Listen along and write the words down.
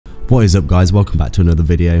What is up, guys? Welcome back to another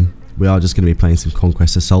video. We are just going to be playing some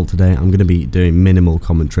Conquest Assault today. I'm going to be doing minimal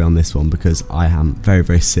commentary on this one because I am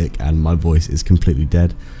very sick and my voice is completely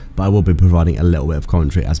dead, but I will be providing a little bit of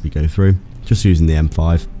commentary as we go through, just using the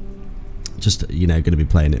M5. Just, you know, going to be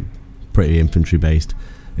playing it pretty infantry based.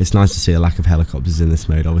 It's nice to see a lack of helicopters in this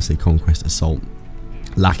mode. Obviously Conquest Assault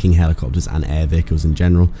lacking helicopters and air vehicles in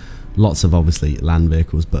general. Lots of obviously land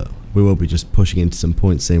vehicles, but we will be just pushing into some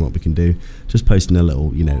points, seeing what we can do, just posting a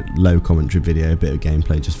little, you know, low commentary video, a bit of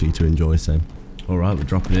gameplay just for you to enjoy. So alright, we're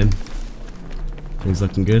dropping in, things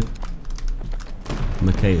looking good.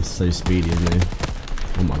 McKay is so speedy, isn't he?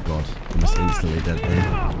 Oh my god, almost instantly dead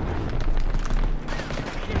there.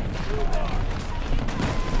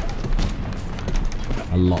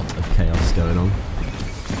 A lot of chaos going on.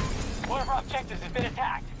 One of our objectives has been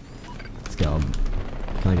attacked. Let's get on.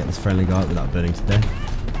 Can I get this friendly guy without burning to death?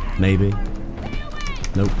 Maybe.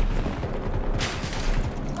 Nope.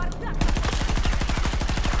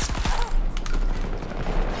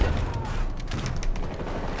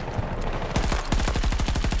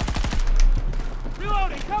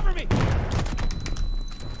 Reloading, cover me.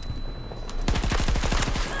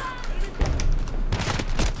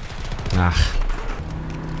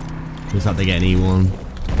 Looks like they get an E1.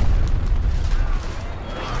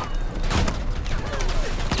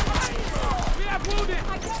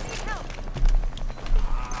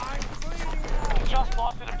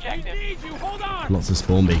 Lots of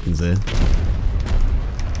spawn beacons here.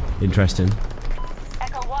 Interesting.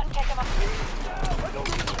 Echo 1, take him up.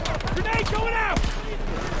 Grenade going out!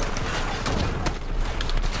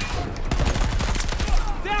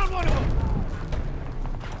 Down one of them!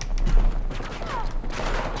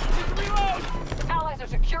 Need to reload! Allies are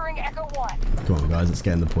securing Echo 1. Come on guys, let's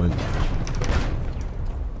get in the point.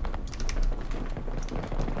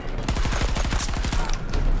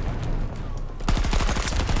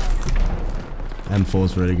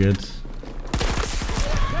 M4's really good.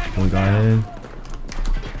 One guy here.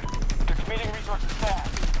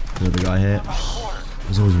 Another guy here. Oh,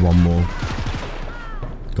 there's always one more.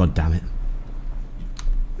 God damn it.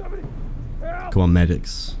 Come on,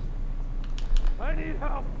 medics. I need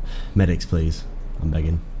help. Medics, please. I'm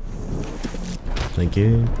begging. Thank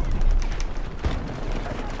you.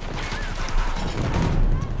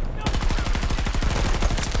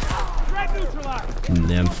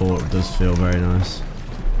 The M4 does feel very nice.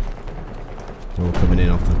 They're all coming in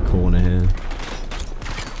off the corner here.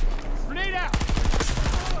 Grenade out.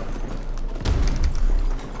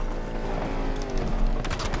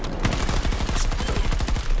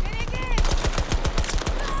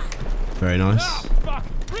 Very nice. Oh, fuck.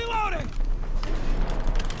 Reloading.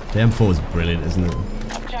 The M4 is brilliant, isn't it?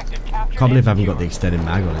 Can't believe I haven't got the extended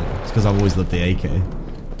mag on it. It's because I've always loved the AK.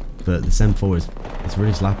 But this M4 it's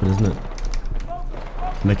really slapping, isn't it?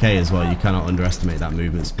 McKay as well, you cannot underestimate that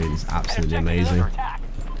movement speed, it's absolutely amazing.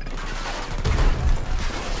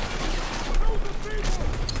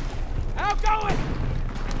 Outgoing.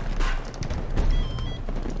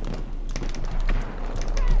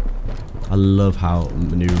 I love how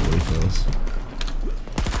maneuverable he feels.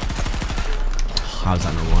 How's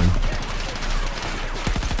that not one?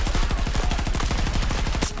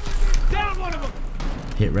 Down one of them.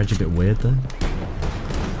 Hit Reg a bit weird there.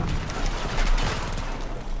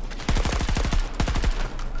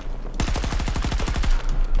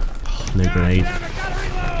 No grenade.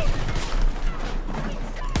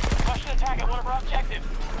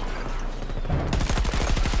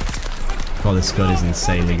 God, this gun is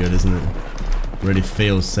insanely good, isn't it? Really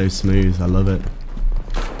feels so smooth. I love it.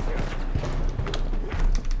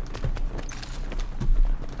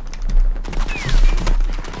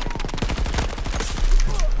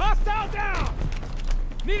 Hostile down.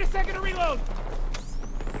 Need a second to reload.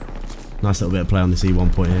 Nice little bit of play on this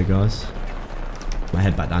E1 point here, guys. Might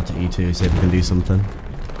head back down to E2, see if we can do something.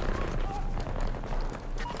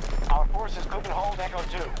 Our forces couldn't hold Echo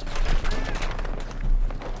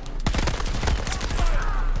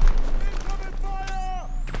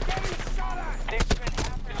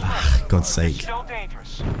 2. God's sake. I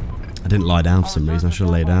didn't lie down for some reason. I should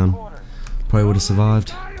have laid down. Probably would have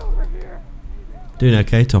survived. Doing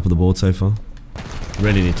okay, top of the board so far.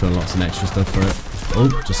 Really need to unlock some extra stuff for it. Oh,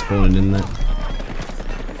 just spawning in there.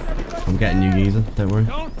 I'm getting you, geezer. Don't worry.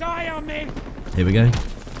 Don't die on me. Here we go.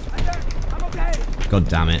 I'm okay. God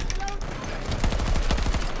damn it.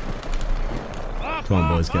 Come on,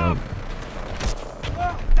 boys, get up.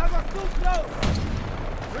 That was too close.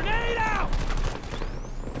 Grenade out.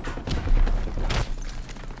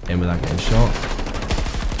 In without getting shot.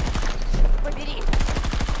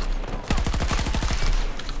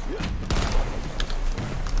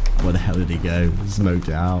 Where the hell did he go? Smoked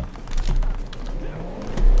it out.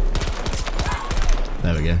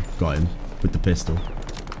 There we go. Got him with the pistol.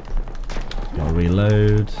 Gotta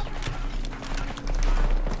reload.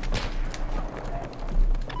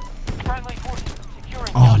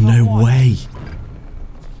 Oh, no way.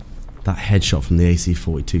 That headshot from the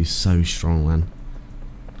AC-42 is so strong, man.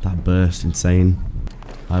 That burst, insane.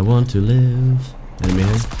 I want to live. Enemy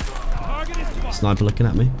here. Sniper looking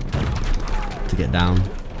at me. To get down.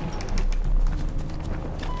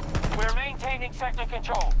 We're maintaining sector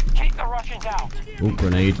control. Keep the Russians out. Oh,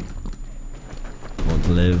 grenade. I want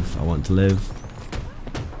to live. I want to live.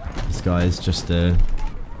 This guy is just let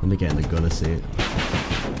me get in the gun to see it.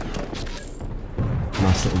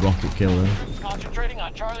 Nice little rocket kill there. Concentrating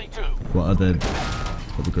on Charlie 2. What other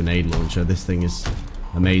grenade launcher? This thing is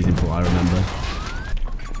amazing for what I remember.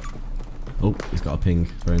 Oh, he's got a ping.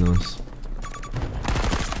 Very nice.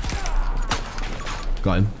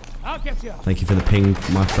 Got him. Thank you for the ping,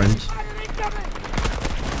 my friend.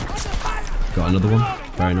 Got another one.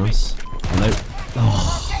 Very nice. Oh no.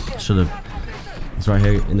 Oh, should have. He's right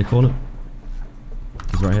here in the corner.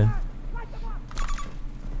 He's right here.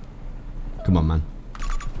 Come on, man.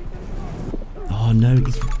 Oh no,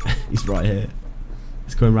 he's right here.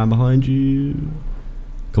 He's going around behind you.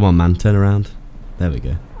 Come on, man, turn around. There we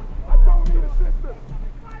go.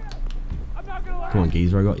 Come on,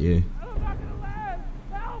 geezer, I got you.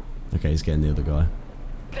 Okay, he's getting the other guy.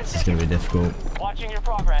 This is going to be difficult. Watching your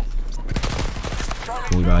progress.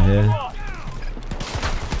 One guy here.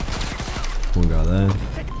 One guy there.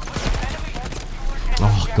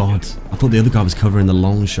 Oh god, I thought the other guy was covering the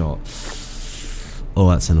long shot. Oh,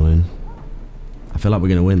 that's annoying. I feel like we're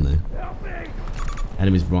going to win though.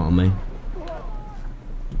 Enemy's right on me.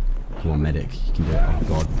 Come on, medic, you can do it. Oh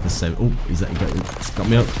god, this is so. Oh, he's got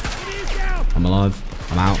me up. I'm alive.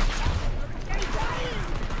 I'm out.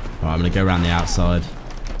 Alright, I'm going to go around the outside.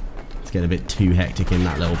 It's getting a bit too hectic in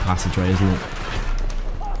that little passageway, isn't it?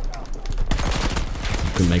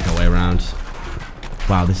 Couldn't make our way around.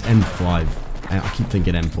 Wow, this M5. I keep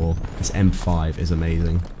thinking M4. This M5 is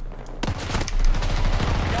amazing.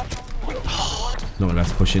 Not going to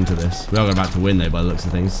have to push into this. We are about to win though by the looks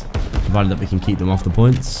of things. Provided that we can keep them off the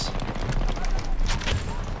points.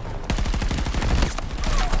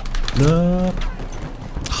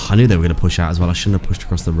 I knew they were going to push out as well. I shouldn't have pushed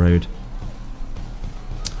across the road.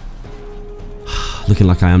 Looking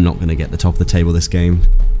like I am not going to get the top of the table this game.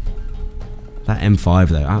 That M5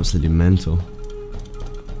 though, absolutely mental.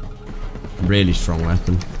 Really strong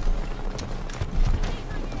weapon.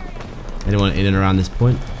 Anyone in and around this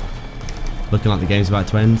point? Looking like the game's about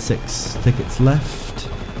to end. 6 tickets left.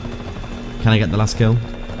 Can I get the last kill?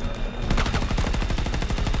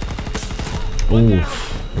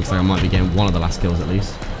 Oof. Looks like I might be getting one of the last kills at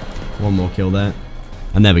least. One more kill there.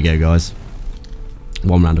 And there we go, guys.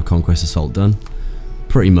 One round of Conquest Assault done.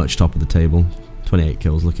 Pretty much top of the table. 28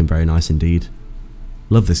 kills, looking very nice indeed.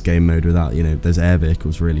 Love this game mode without, you know, those air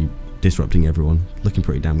vehicles really disrupting everyone. Looking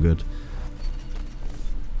pretty damn good.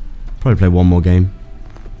 Probably play one more game.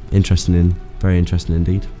 Very interesting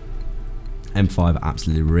indeed. M5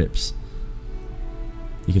 absolutely rips.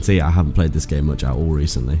 You can see I haven't played this game much at all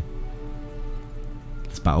recently.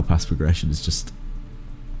 This battle pass progression is just,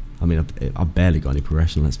 I mean, I've barely got any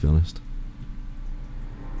progression, let's be honest.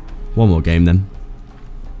 One more game then.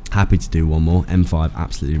 Happy to do one more. M5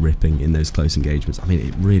 absolutely ripping in those close engagements. I mean,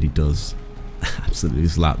 it really does absolutely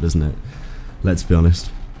slap, doesn't it? Let's be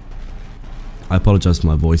honest. I apologise for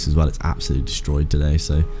my voice as well. It's absolutely destroyed today.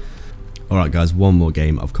 So, alright guys, one more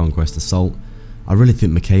game of Conquest Assault. I really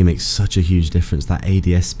think Mackay makes such a huge difference. That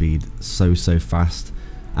ADS speed, so fast.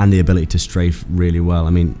 And the ability to strafe really well. I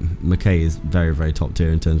mean, Mackay is very top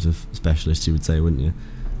tier in terms of specialists, you would say, wouldn't you?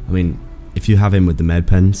 I mean, if you have him with the med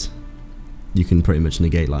pens, you can pretty much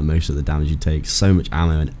negate like most of the damage you take. So much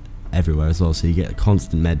ammo and everywhere as well, so you get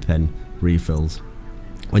constant med pen refills.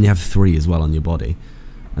 When you have 3 as well on your body,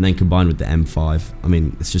 and then combined with the M5, I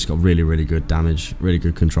mean, it's just got really good damage, really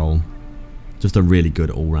good control. Just a really good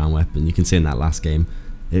all-round weapon. You can see in that last game,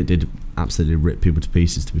 it did absolutely rip people to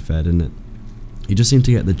pieces, to be fair, didn't it? You just seem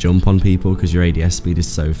to get the jump on people because your ADS speed is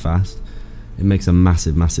so fast. It makes a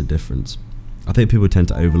massive difference. I think people tend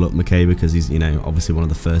to overlook Mackay because he's, you know, obviously one of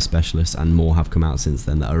the first specialists, and more have come out since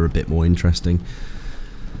then that are a bit more interesting.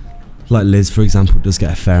 Like Liz, for example, does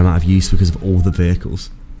get a fair amount of use because of all the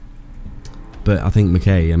vehicles. But I think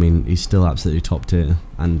Mackay, I mean, he's still absolutely top tier,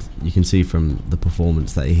 and you can see from the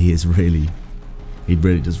performance that he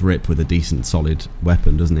really does rip with a decent, solid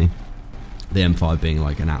weapon, doesn't he? The M5 being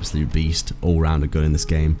like an absolute beast, all-rounder gun in this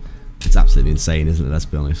game. It's absolutely insane, isn't it? Let's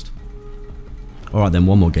be honest. Alright then,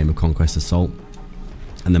 one more game of Conquest Assault,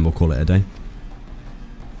 and then we'll call it a day.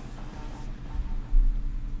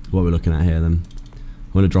 What are we looking at here then?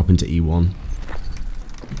 I'm going to drop into E1.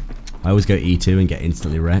 I always go E2 and get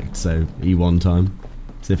instantly wrecked, so E1 time.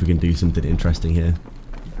 See if we can do something interesting here.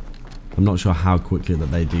 I'm not sure how quickly that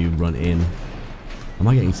they do run in. Am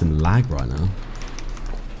I getting some lag right now?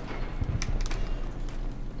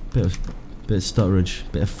 Bit of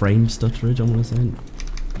stutterage, bit of frame stutterage, I want to say.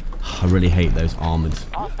 I really hate those armoured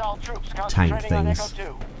tank things.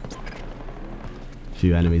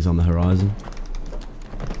 Few enemies on the horizon.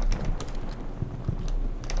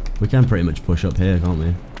 We can pretty much push up here, can't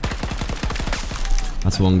we?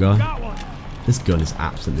 That's one guy. This gun is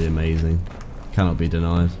absolutely amazing. Cannot be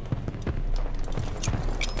denied.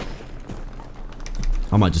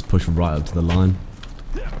 I might just push right up to the line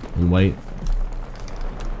and wait.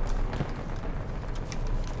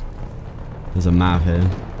 There's a map here.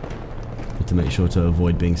 Need to make sure to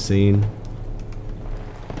avoid being seen.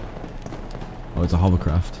 Oh, it's a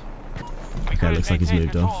hovercraft. Okay, looks like he's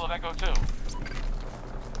moved off.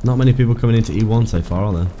 Not many people coming into E1 so far,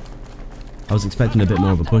 are there? I was expecting a bit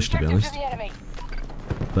more of a push, to be honest.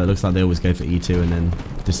 But it looks like they always go for E2 and then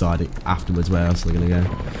decide afterwards where else they're going to go.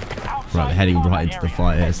 Right, they're heading right into the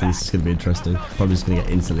fight here, so this is going to be interesting. Probably just going to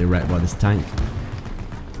get instantly wrecked by this tank.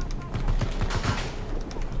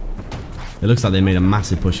 It looks like they made a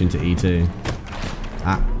massive push into E2.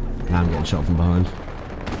 Ah, now I'm getting shot from behind.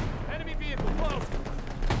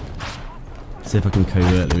 See if I can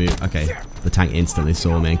covertly move. Okay, the tank instantly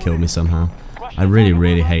saw me and killed me somehow. I really,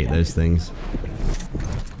 really hate those things.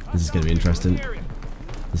 This is going to be interesting.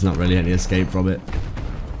 There's not really any escape from it.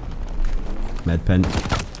 Medpen.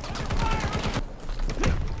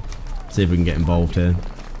 See if we can get involved here.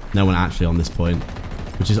 No one actually on this point,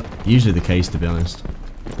 which is usually the case, to be honest.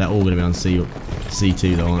 They're all going to be on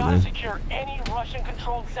C2 though, aren't they?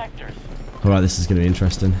 Alright, this is going to be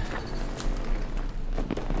interesting.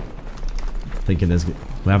 Thinking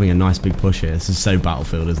we're having a nice big push here. This is so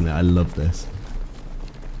Battlefield, isn't it? I love this.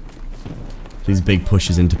 These big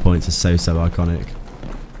pushes into points are so iconic.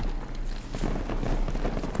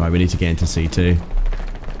 Right, we need to get into C2.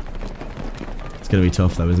 It's going to be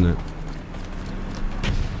tough though, isn't it?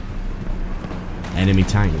 Enemy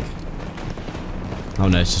tank. Oh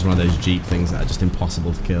no, it's just one of those Jeep things that are just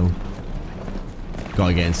impossible to kill.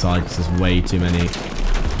 Gotta get inside because there's way too many.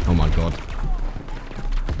 Oh my god.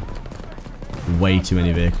 Way too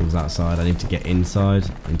many vehicles outside. I need to get inside,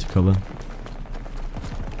 into cover.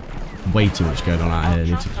 Way too much going on out here. I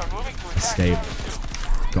need to escape.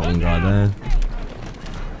 Got one guy there.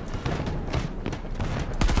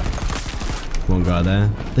 One guy there.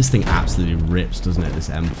 This thing absolutely rips, doesn't it? This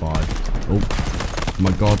M5. Oh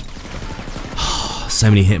my god. So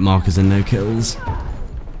many hit markers and no kills.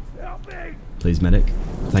 Please, medic.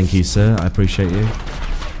 Thank you, sir. I appreciate you.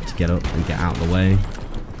 To get up and get out of the way.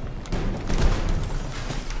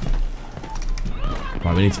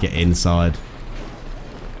 Right, we need to get inside.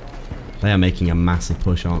 They are making a massive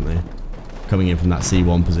push, aren't they? Coming in from that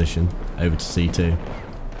C1 position over to C2.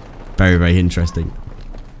 Very, very interesting.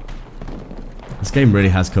 This game really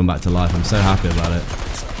has come back to life. I'm so happy about it.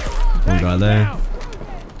 One guy there.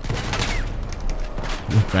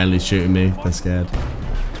 Friendly's shooting me. They're scared.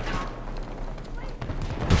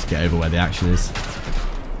 Let's get over where the action is.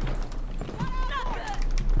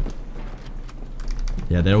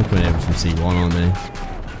 Yeah, they're all coming over from C1, aren't they?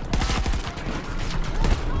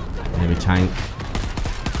 Maybe tank.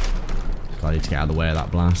 I need to get out of the way of that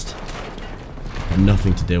blast. Got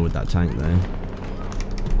nothing to deal with that tank though.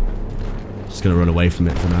 Just gonna run away from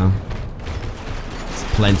it for now. There's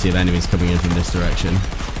plenty of enemies coming in from this direction.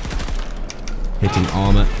 Hitting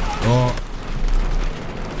armor. Oh.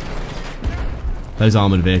 Those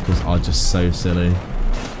armored vehicles are just so silly.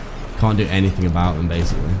 Can't do anything about them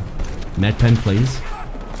basically. Medpen, please.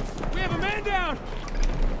 We have a man down.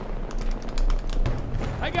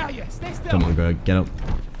 I got you. Stay still. Come on, go. Get up.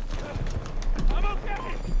 I'm okay.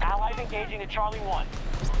 Allies engaging at Charlie 1.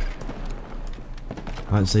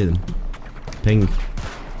 I don't see them. Ping.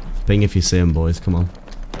 Ping if you see them, boys. Come on.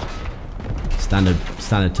 Standard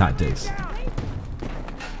tactics.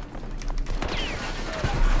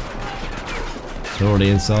 They're already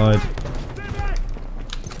inside.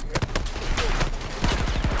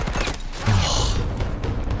 Oh.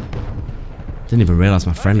 Didn't even realise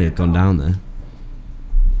my friendly had gone down there.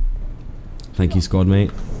 Thank you, squad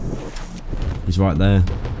mate. He's right there,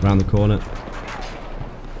 around the corner.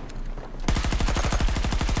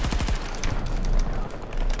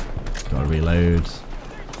 Gotta reload.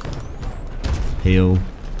 Heal.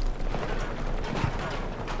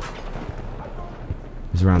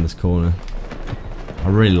 He's around this corner. I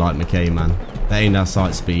really like McKay, man. The aim down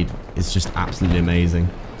sight speed is just absolutely amazing.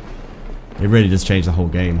 It really does change the whole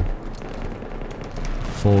game.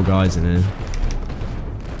 4 guys in here.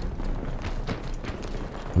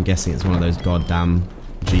 I'm guessing it's one of those goddamn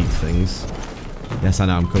Jeep things. Yes, I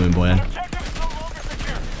know, I'm coming, boy.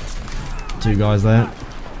 2 guys there.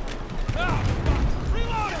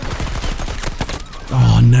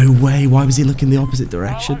 Oh, no way. Why was he looking the opposite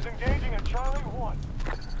direction?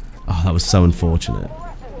 Oh, that was so unfortunate.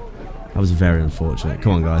 That was very unfortunate.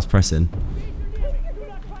 Come on, guys, press in.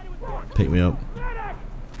 Pick me up.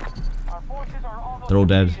 They're all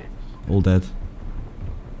dead. All dead.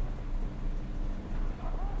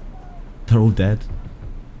 They're all dead.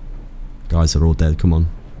 Guys, they're all dead. Come on.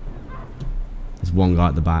 There's one guy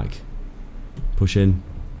at the back. Push in.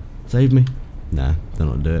 Save me. Nah, they're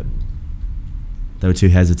not gonna do it. They were too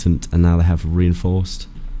hesitant, and now they have reinforced.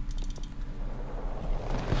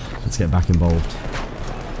 Let's get back involved.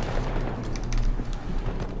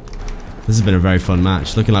 This has been a very fun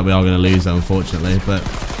match. Looking like we are going to lose, though, unfortunately, but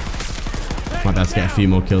might be able to get a few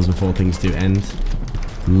more kills before things do end.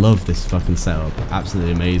 Love this fucking setup.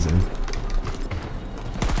 Absolutely amazing.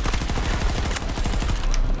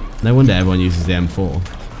 No wonder everyone uses the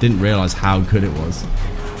M4. Didn't realise how good it was.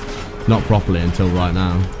 Not properly until right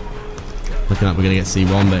now. Looking like we're going to get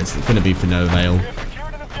C1, but it's going to be for no avail.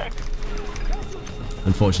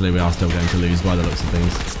 Unfortunately, we are still going to lose by the looks of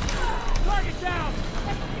things.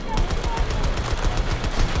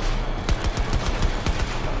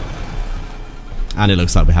 And it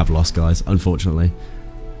looks like we have lost, guys, unfortunately.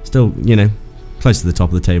 Still, you know, close to the top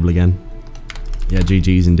of the table again. Yeah,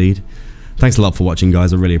 GG's indeed. Thanks a lot for watching,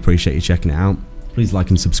 guys. I really appreciate you checking it out. Please like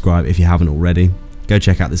and subscribe if you haven't already. Go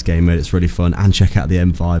check out this game mode, it's really fun. And check out the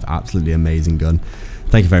M5, absolutely amazing gun.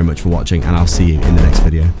 Thank you very much for watching, and I'll see you in the next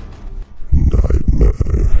video.